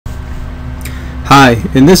Hi,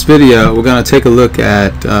 in this video we're going to take a look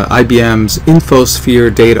at IBM's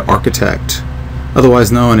Infosphere Data Architect,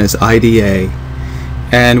 otherwise known as IDA,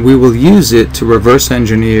 and we will use it to reverse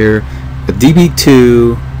engineer a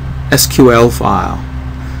DB2 SQL file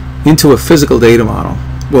into a physical data model.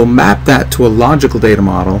 We'll map that to a logical data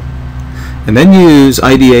model and then use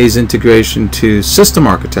IDA's integration to System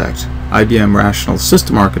Architect, IBM Rational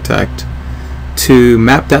System Architect, to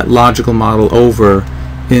map that logical model over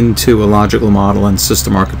into a logical model and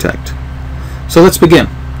System Architect. So let's begin.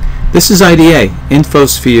 This is IDA,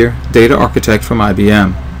 Infosphere Data Architect from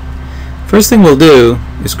IBM. First thing we'll do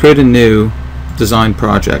is create a new design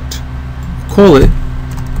project. Call it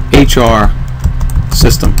HR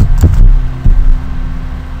System.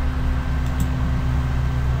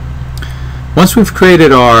 Once we've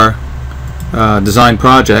created our design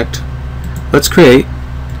project, let's create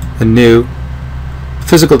a new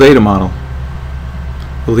physical data model.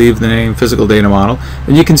 We'll leave the name physical data model,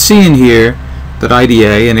 and you can see in here that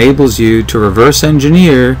IDA enables you to reverse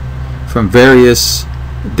engineer from various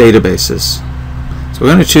databases. So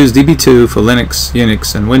we're going to choose DB2 for Linux,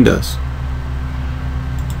 Unix, and Windows.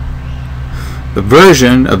 The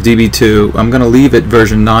version of DB2, I'm going to leave it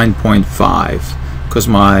version 9.5 because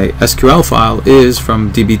my SQL file is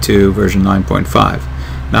from DB2 version 9.5.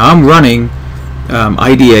 Now I'm running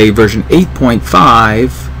IDA version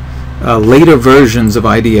 8.5. Later versions of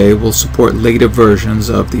IDA will support later versions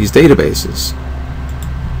of these databases.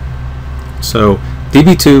 So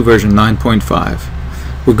DB2 version 9.5.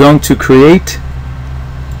 We're going to create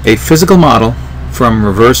a physical model from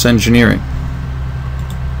reverse engineering.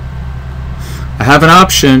 I have an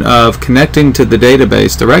option of connecting to the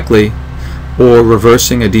database directly or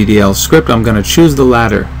reversing a DDL script. I'm going to choose the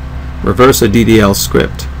latter, reverse a DDL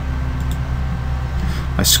script.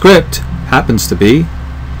 My script happens to be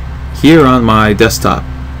here on my desktop.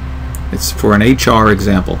 It's for an HR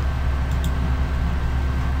example.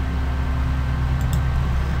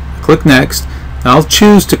 Click Next. I'll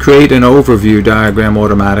choose to create an overview diagram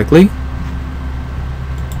automatically.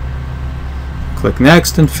 Click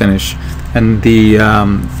Next and Finish. And the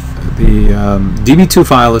DB2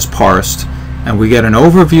 file is parsed, and we get an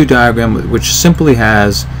overview diagram which simply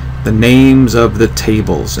has the names of the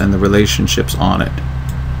tables and the relationships on it.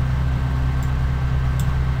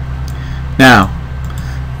 Now,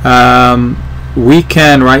 we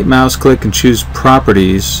can right mouse click and choose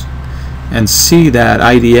Properties and see that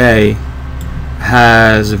IDA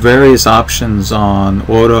has various options on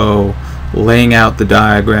auto laying out the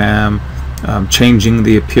diagram, changing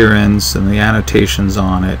the appearance and the annotations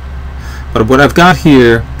on it. But what I've got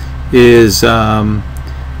here is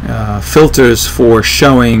filters for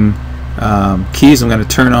showing keys. I'm going to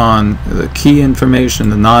turn on the key information,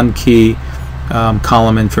 the non-key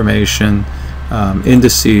column information,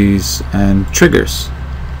 indices, and triggers.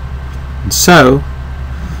 And so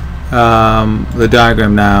the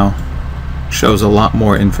diagram now shows a lot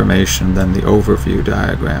more information than the overview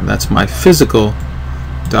diagram. That's my physical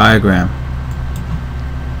diagram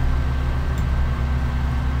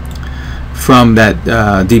from that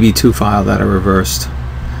DB2 file that I reversed.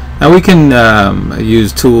 Now we can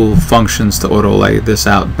use tool functions to auto lay this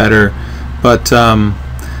out better, but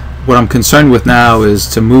what I'm concerned with now is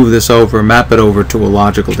to move this over, map it over to a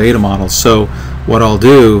logical data model. So what I'll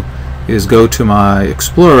do is go to my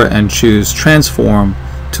Explorer and choose Transform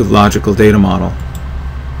to Logical Data Model.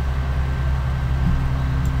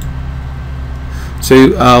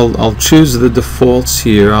 So I'll choose the defaults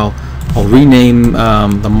here. I'll rename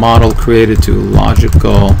the model created to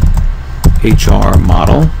Logical HR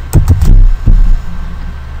Model.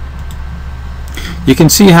 You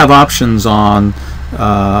can see you have options on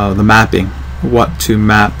the mapping, what to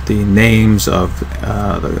map the names of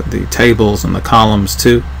the tables and the columns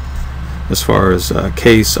to, as far as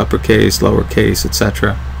case, uppercase, lowercase,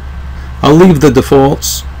 etc. I'll leave the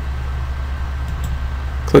defaults,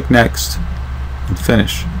 click Next, and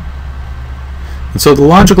Finish. And so the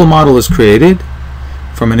logical model is created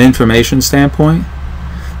from an information standpoint.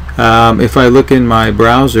 If I look in my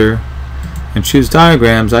browser and choose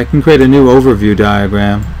diagrams, I can create a new overview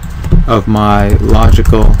diagram of my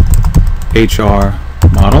logical HR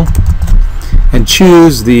model and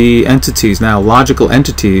choose the entities, now logical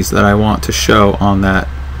entities, that I want to show on that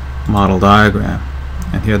model diagram.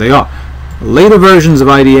 And here they are. Later versions of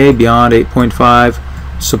IDA beyond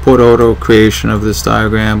 8.5 support auto creation of this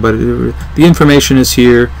diagram, but the information is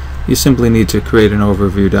here. You simply need to create an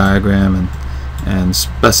overview diagram and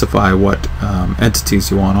specify what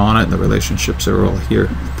entities you want on it, and the relationships are all here.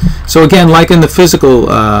 So again, like in the physical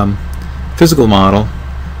model,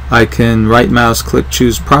 I can right mouse click,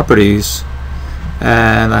 choose Properties,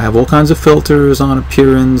 and I have all kinds of filters on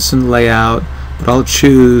appearance and layout, but I'll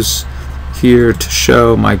choose here to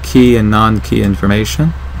show my key and non-key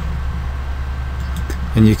information.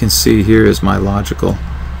 And you can see here is my logical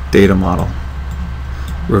data model,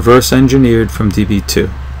 reverse engineered from DB2.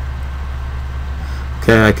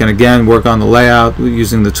 Okay, I can again work on the layout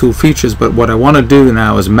using the tool features, but what I want to do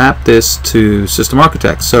now is map this to System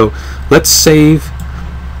Architect. So let's save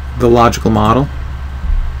the logical model.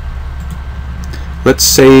 Let's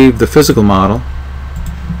save the physical model.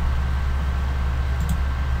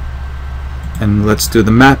 And let's do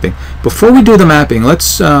the mapping. Before we do the mapping,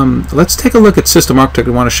 let's take a look at System Architect.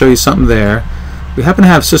 I want to show you something there. We happen to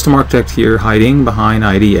have System Architect here hiding behind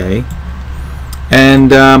IDA.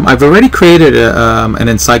 And I've already created an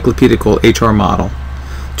encyclopedia called HR Model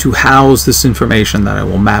to house this information that I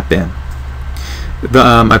will map in.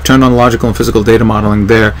 I've turned on logical and physical data modeling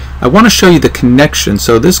there. I want to show you the connection.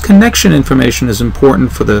 So this connection information is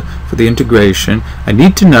important for the integration. I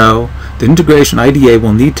need to know, the integration IDA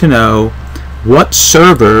will need to know what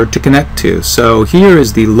server to connect to. So here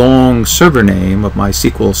is the long server name of my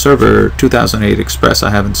SQL Server 2008 Express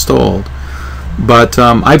I have installed. But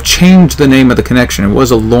I've changed the name of the connection. It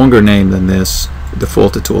was a longer name than this,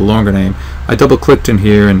 defaulted to a longer name. I double-clicked in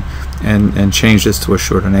here and changed this to a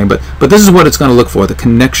shorter name. But this is what it's going to look for, the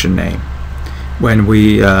connection name, when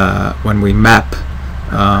we map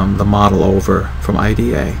the model over from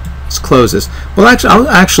IDA. Let's close this. Well, I'll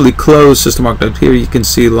actually close System Architect. Here you can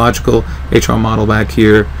see logical HR model back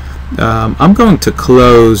here. I'm going to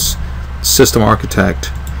close System Architect.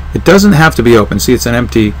 It doesn't have to be open. See, it's an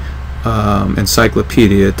empty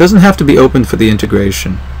encyclopedia. It doesn't have to be open for the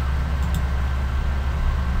integration.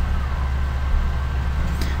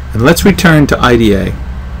 And let's return to IDA.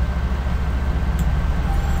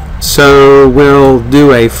 So we'll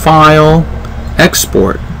do a file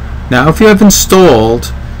export. Now if you have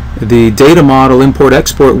installed the data model import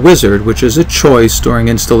export wizard, which is a choice during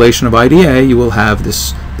installation of IDA, you will have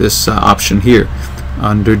this option here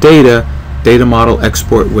under data model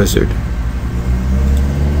export wizard.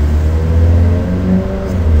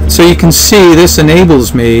 So you can see this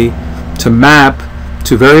enables me to map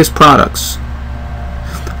to various products.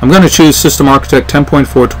 I'm going to choose System Architect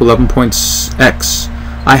 10.4 to 11.x.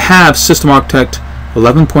 I have System Architect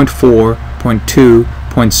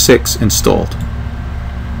 11.4.2.6 installed.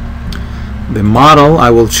 The model I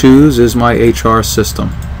will choose is my HR system.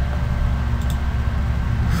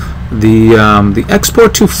 The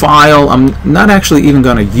export to file, I'm not actually even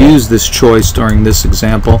going to use this choice during this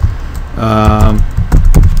example.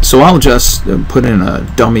 So I'll just put in a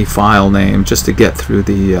dummy file name just to get through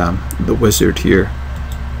the wizard here.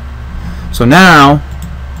 So now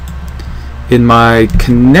in my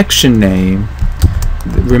connection name,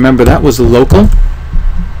 remember that was local,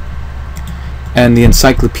 and the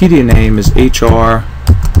encyclopedia name is HR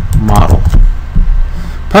Model.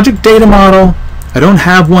 Project Data Model, I don't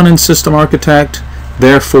have one in System Architect,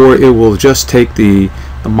 therefore it will just take the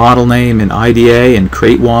model name in IDA and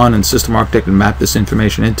create one in System Architect and map this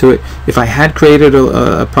information into it. If I had created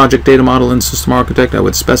a project data model in System Architect, I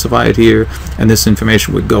would specify it here, and this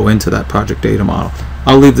information would go into that project data model.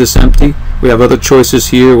 I'll leave this empty. We have other choices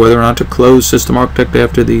here, whether or not to close System Architect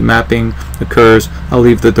after the mapping occurs. I'll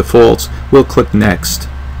leave the defaults. We'll click Next.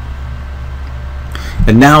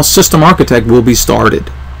 And now System Architect will be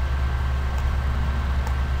started.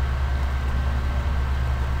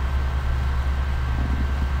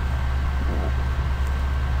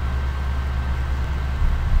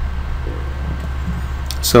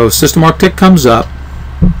 So System Architect comes up.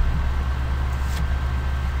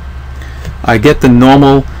 I get the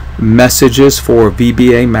normal messages for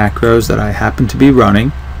VBA macros that I happen to be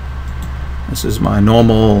running. This is my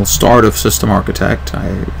normal start of System Architect.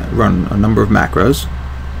 I run a number of macros.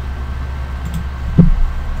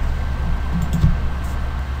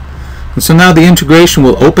 And so now the integration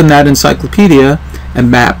will open that encyclopedia and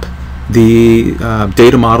map the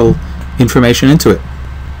data model information into it.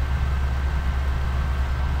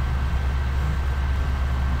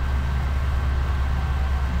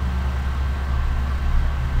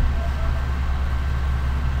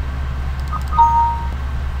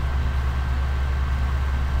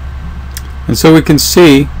 And so we can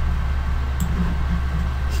see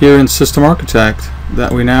here in System Architect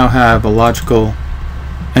that we now have a logical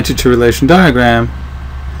entity relation diagram,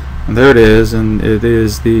 and there it is, and it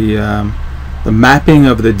is the mapping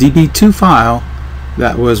of the DB2 file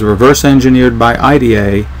that was reverse engineered by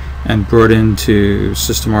IDA and brought into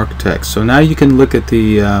System Architect. So now you can look at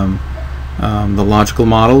the logical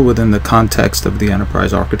model within the context of the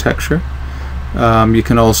enterprise architecture. You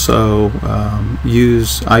can also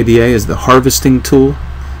use IDA as the harvesting tool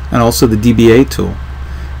and also the DBA tool.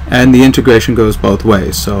 And the integration goes both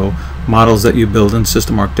ways. So models that you build in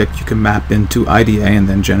System Architect, you can map into IDA and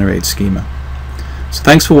then generate schema. So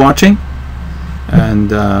thanks for watching, and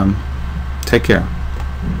take care.